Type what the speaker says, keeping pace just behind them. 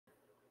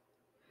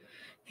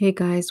Hey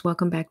guys,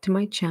 welcome back to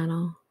my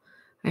channel.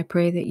 I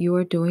pray that you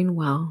are doing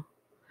well.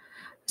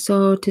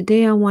 So,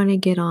 today I want to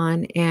get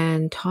on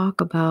and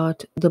talk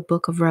about the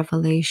book of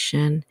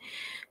Revelation,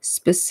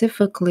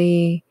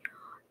 specifically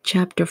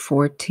chapter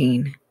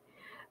 14.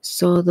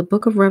 So, the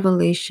book of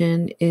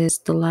Revelation is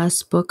the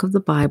last book of the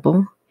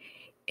Bible,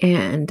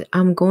 and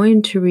I'm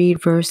going to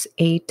read verse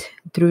 8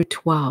 through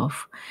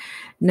 12.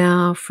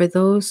 Now, for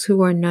those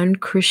who are non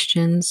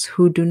Christians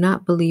who do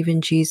not believe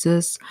in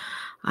Jesus,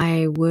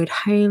 I would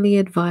highly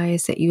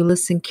advise that you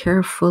listen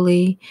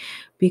carefully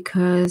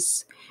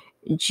because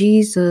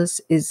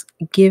Jesus is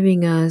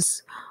giving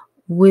us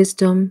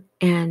wisdom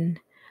and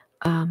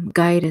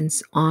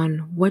guidance on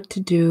what to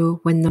do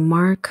when the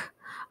mark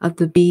of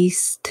the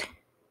beast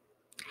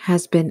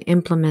has been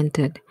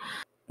implemented.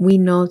 We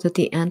know that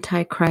the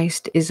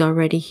Antichrist is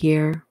already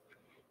here,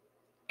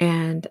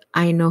 and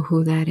I know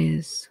who that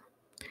is.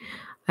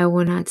 I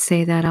will not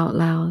say that out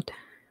loud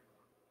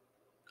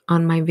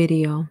on my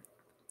video.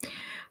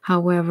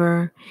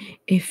 However,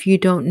 if you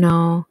don't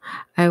know,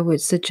 I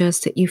would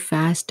suggest that you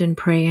fast and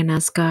pray and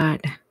ask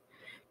God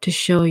to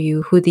show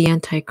you who the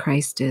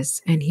Antichrist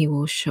is, and He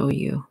will show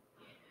you.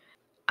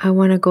 I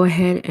want to go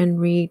ahead and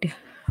read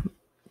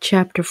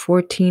chapter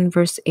 14,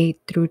 verse 8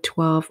 through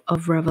 12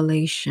 of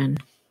Revelation.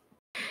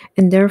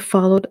 And there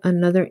followed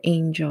another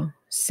angel,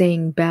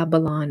 saying,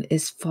 Babylon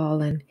is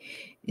fallen,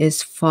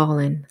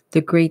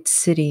 the great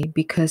city,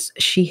 because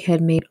she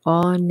had made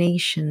all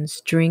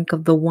nations drink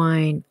of the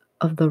wine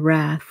of the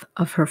wrath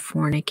of her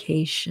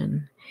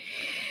fornication.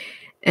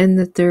 And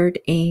the third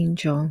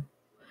angel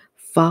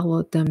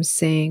followed them,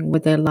 saying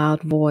with a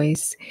loud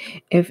voice,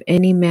 If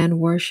any man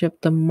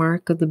worship the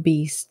mark of the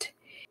beast,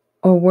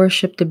 or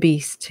worship the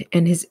beast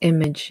and his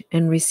image,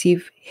 and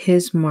receive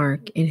his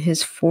mark in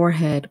his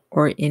forehead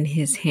or in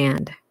his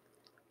hand,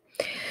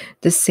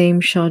 the same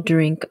shall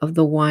drink of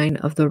the wine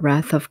of the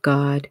wrath of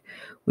God,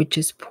 which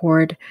is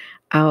poured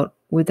out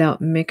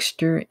without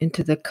mixture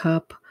into the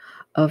cup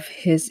of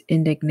his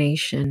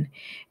indignation,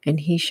 and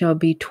he shall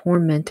be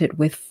tormented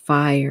with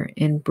fire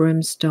and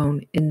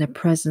brimstone in the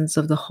presence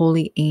of the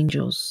holy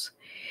angels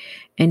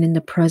and in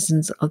the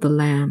presence of the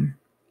Lamb.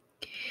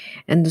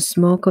 And the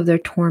smoke of their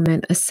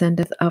torment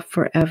ascendeth up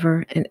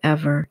forever and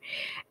ever,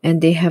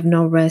 and they have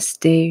no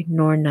rest day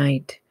nor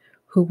night,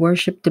 who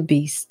worship the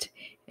beast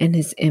and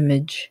his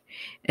image,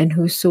 and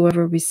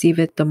whosoever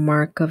receiveth the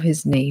mark of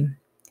his name.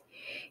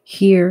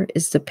 Here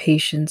is the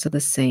patience of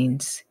the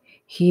saints.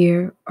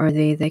 Here are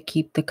they that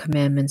keep the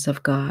commandments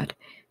of God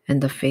and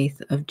the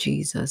faith of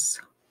Jesus.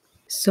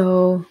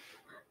 So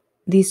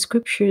these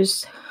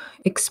scriptures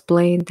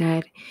explain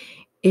that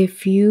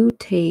if you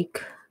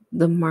take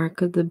the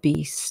mark of the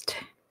beast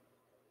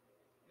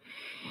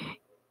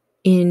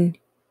in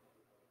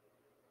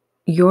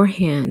your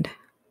hand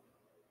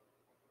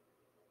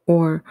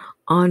or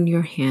on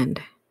your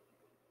hand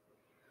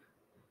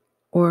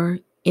or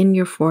in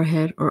your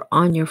forehead or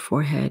on your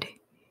forehead,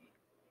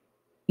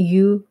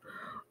 you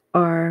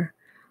are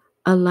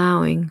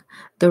allowing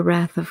the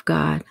wrath of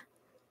God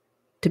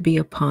to be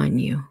upon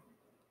you.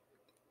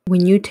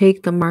 When you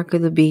take the mark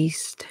of the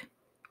beast,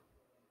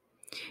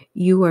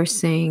 you are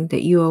saying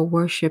that you are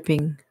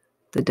worshiping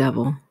the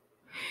devil.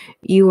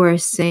 You are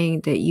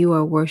saying that you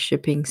are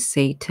worshiping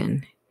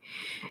Satan.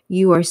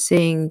 You are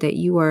saying that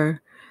you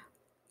are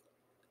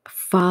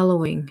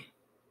following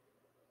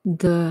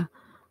the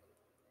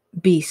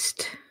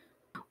beast.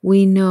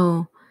 We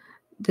know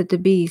that the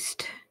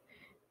beast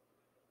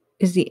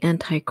is the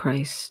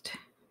Antichrist.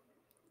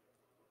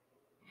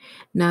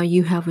 Now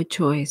you have a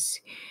choice.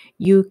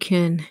 You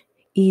can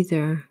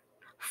either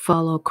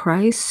follow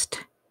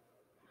Christ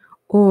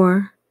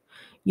or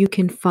you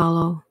can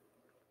follow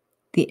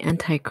the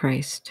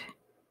Antichrist.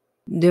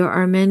 There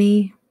are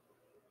many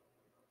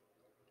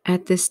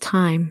at this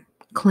time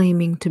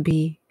claiming to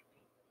be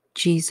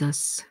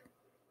Jesus,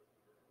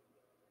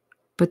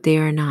 but they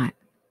are not.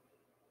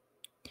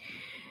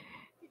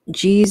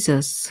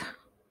 Jesus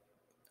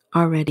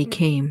already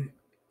came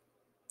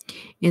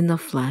in the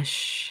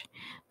flesh,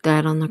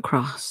 died on the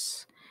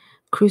cross,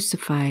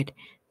 crucified,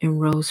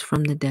 and rose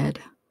from the dead.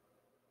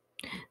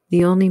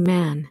 The only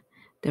man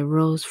that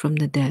rose from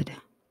the dead.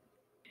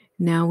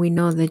 Now we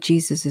know that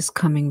Jesus is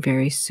coming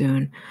very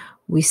soon.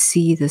 We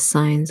see the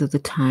signs of the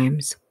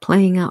times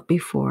playing out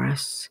before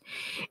us.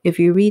 If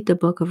you read the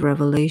book of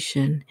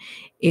Revelation,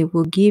 it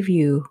will give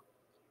you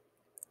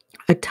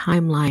a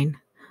timeline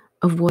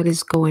of what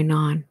is going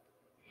on.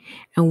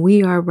 And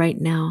we are right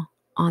now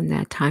on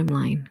that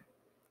timeline.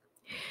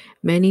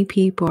 Many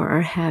people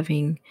are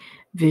having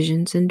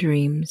visions and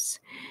dreams.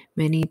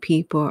 Many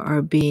people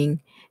are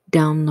being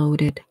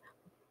downloaded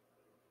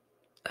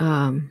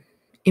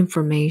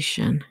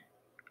information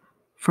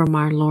from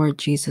our Lord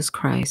Jesus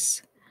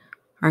Christ,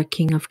 our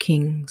King of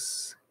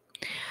Kings.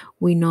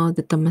 We know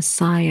that the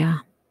Messiah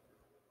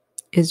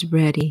is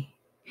ready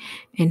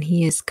and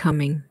he is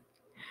coming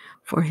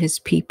for his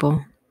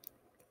people.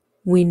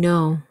 We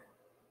know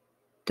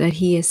that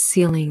he is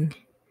sealing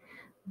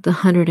the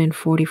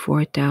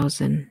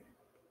 144,000.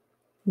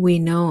 We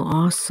know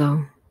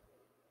also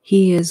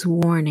He is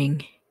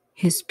warning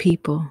his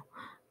people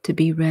to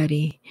be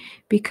ready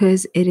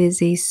because it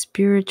is a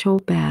spiritual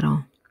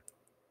battle.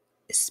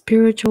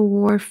 Spiritual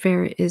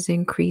warfare is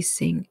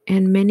increasing,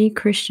 and many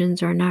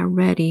Christians are not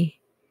ready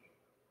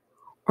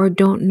or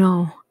don't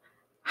know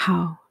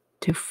how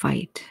to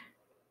fight.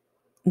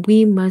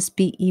 We must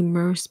be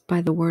immersed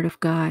by the Word of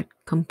God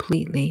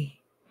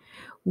completely.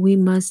 We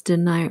must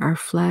deny our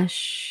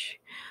flesh.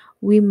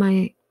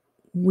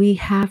 We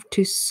have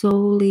to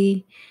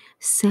solely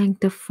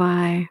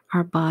sanctify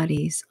our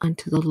bodies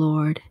unto the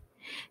Lord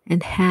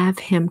and have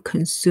Him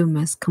consume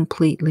us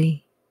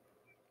completely.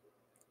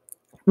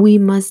 We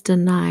must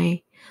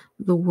deny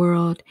the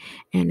world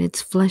and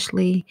its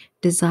fleshly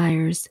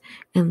desires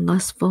and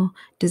lustful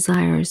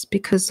desires,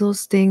 because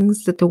those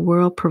things that the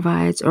world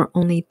provides are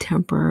only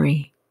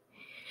temporary.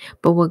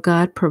 But what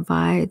God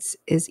provides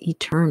is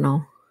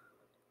eternal.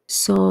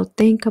 So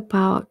think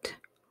about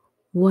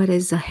what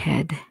is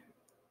ahead.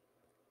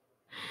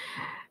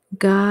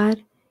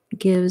 God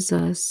gives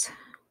us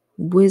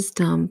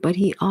wisdom, but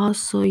He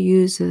also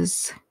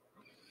uses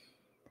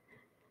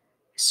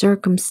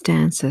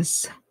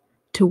circumstances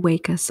to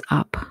wake us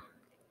up.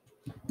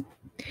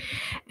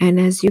 And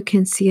as you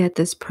can see at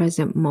this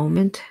present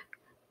moment,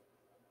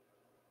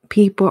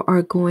 people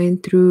are going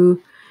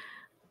through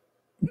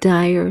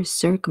dire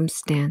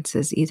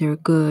circumstances, either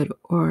good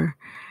or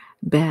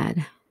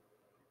bad.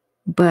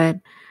 But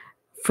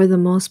for the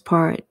most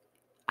part,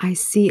 I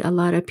see a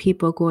lot of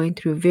people going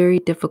through very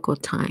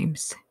difficult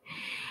times.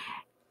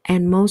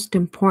 And most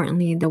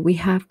importantly, that we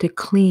have to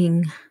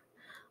cling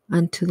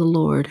unto the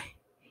Lord.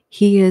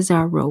 He is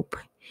our rope.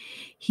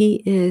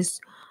 He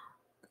is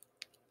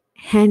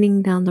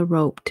handing down the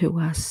rope to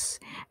us,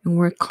 and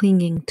we're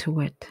clinging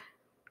to it.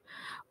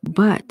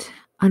 But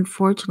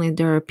unfortunately,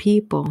 there are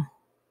people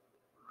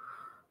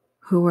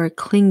who are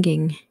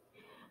clinging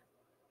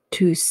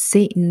to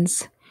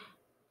Satan's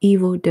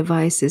evil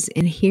devices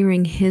and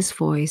hearing his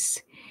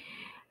voice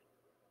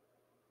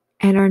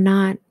and are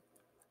not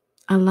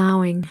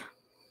allowing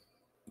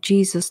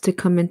Jesus to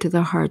come into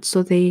their hearts.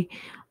 So they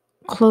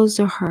close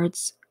their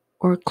hearts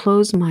or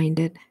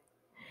close-minded,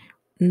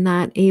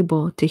 not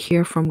able to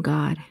hear from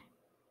God.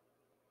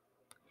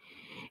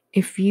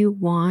 If you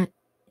want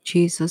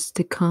Jesus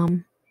to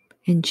come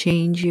and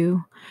change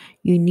you,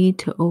 you need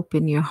to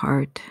open your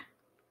heart.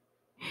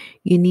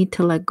 You need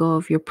to let go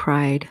of your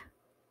pride.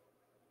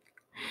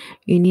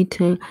 You need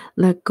to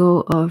let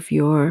go of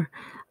your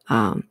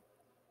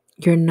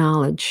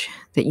knowledge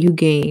that you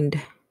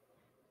gained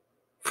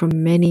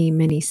from many,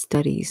 many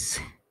studies.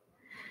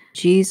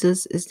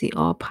 Jesus is the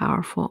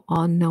all-powerful,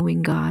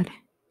 all-knowing God,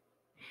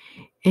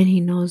 and He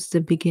knows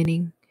the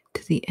beginning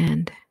to the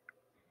end.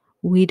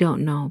 We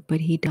don't know,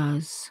 but He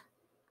does.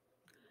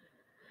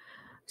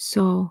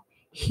 So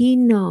He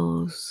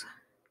knows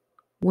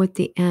what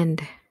the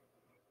end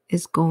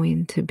is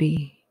going to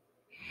be.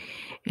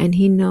 And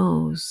He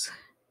knows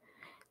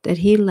that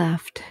He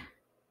left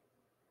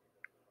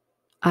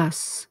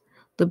us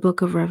the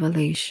book of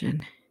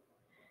Revelation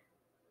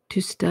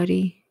to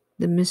study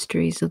the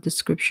mysteries of the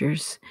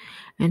scriptures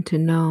and to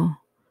know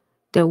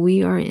that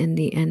we are in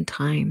the end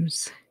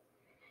times,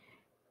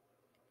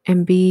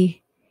 and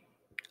be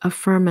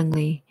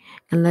affirmingly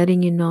and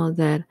letting you know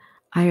that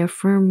I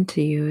affirm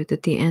to you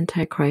that the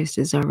Antichrist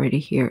is already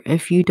here.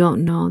 If you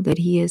don't know that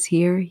he is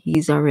here,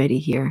 he's already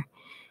here.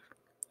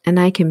 And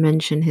I can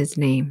mention his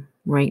name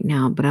right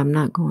now, but I'm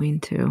not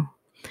going to.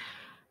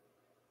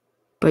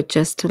 But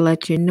just to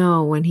let you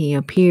know, when he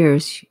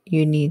appears,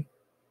 you need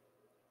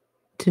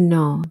to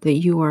know that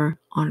you are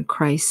on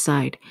Christ's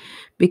side,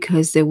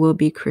 because there will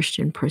be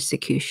Christian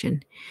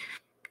persecution.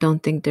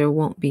 Don't think there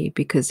won't be,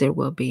 because there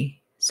will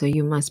be. So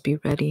you must be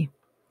ready.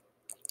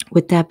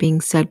 With that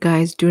being said,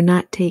 guys, do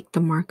not take the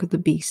mark of the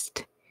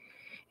beast.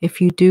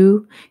 If you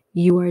do,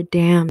 you are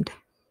damned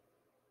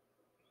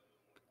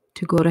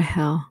to go to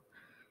hell.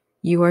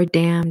 You are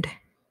damned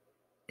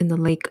in the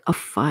lake of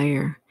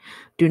fire.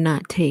 Do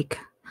not take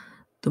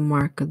the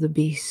mark of the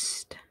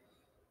beast.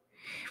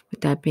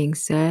 With that being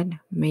said,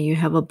 may you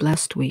have a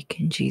blessed week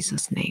in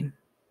Jesus' name.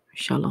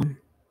 Shalom.